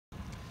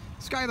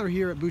Skylar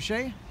here at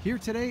Boucher. Here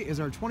today is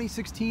our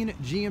 2016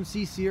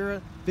 GMC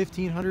Sierra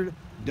 1500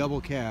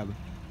 double cab.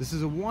 This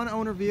is a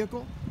one-owner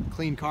vehicle,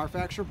 clean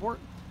Carfax report,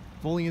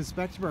 fully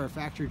inspected by our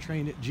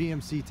factory-trained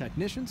GMC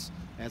technicians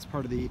as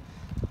part of the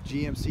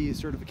GMC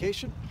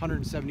certification,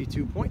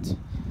 172 points.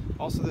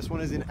 Also, this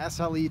one is in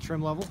SLE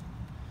trim level.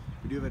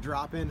 We do have a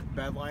drop-in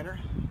bed liner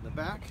in the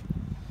back.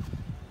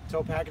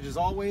 Tow package as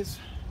always,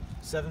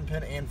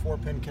 7-pin and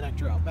 4-pin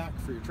connector out back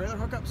for your trailer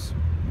hookups.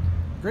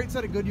 Great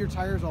set of Goodyear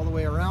tires all the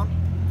way around.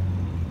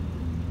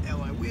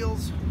 Alloy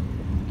wheels,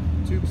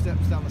 tube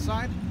steps down the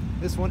side.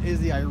 This one is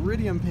the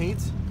iridium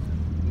paint.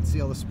 You can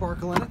see all the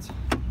sparkle in it.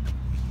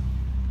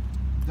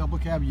 Double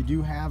cab, you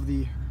do have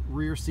the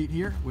rear seat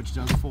here, which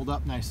does fold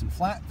up nice and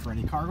flat for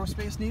any cargo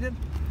space needed,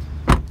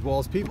 as well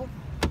as people.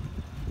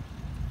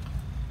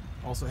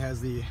 Also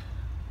has the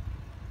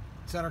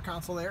center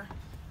console there.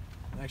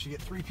 You can actually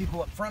get 3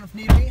 people up front if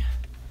need be.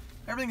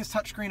 Everything is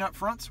touchscreen up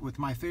front, with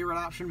my favorite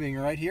option being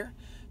right here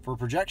for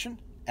projection,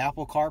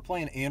 Apple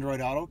CarPlay and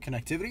Android Auto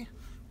connectivity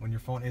when your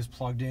phone is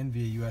plugged in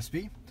via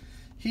USB.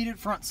 Heated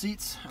front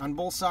seats on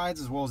both sides,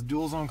 as well as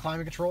dual zone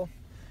climate control.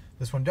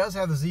 This one does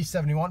have the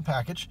Z71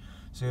 package,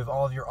 so you have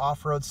all of your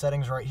off-road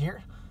settings right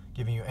here,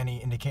 giving you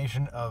any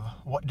indication of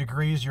what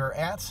degrees you're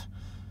at,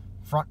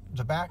 front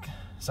to back,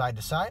 side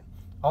to side.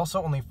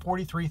 Also, only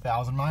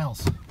 43,000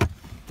 miles.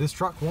 This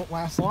truck won't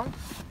last long.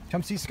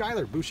 Come see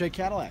Skylar, Boucher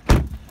Cadillac.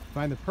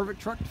 Find the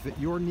perfect truck to fit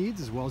your needs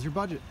as well as your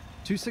budget.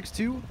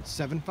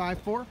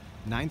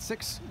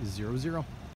 262-754-9600.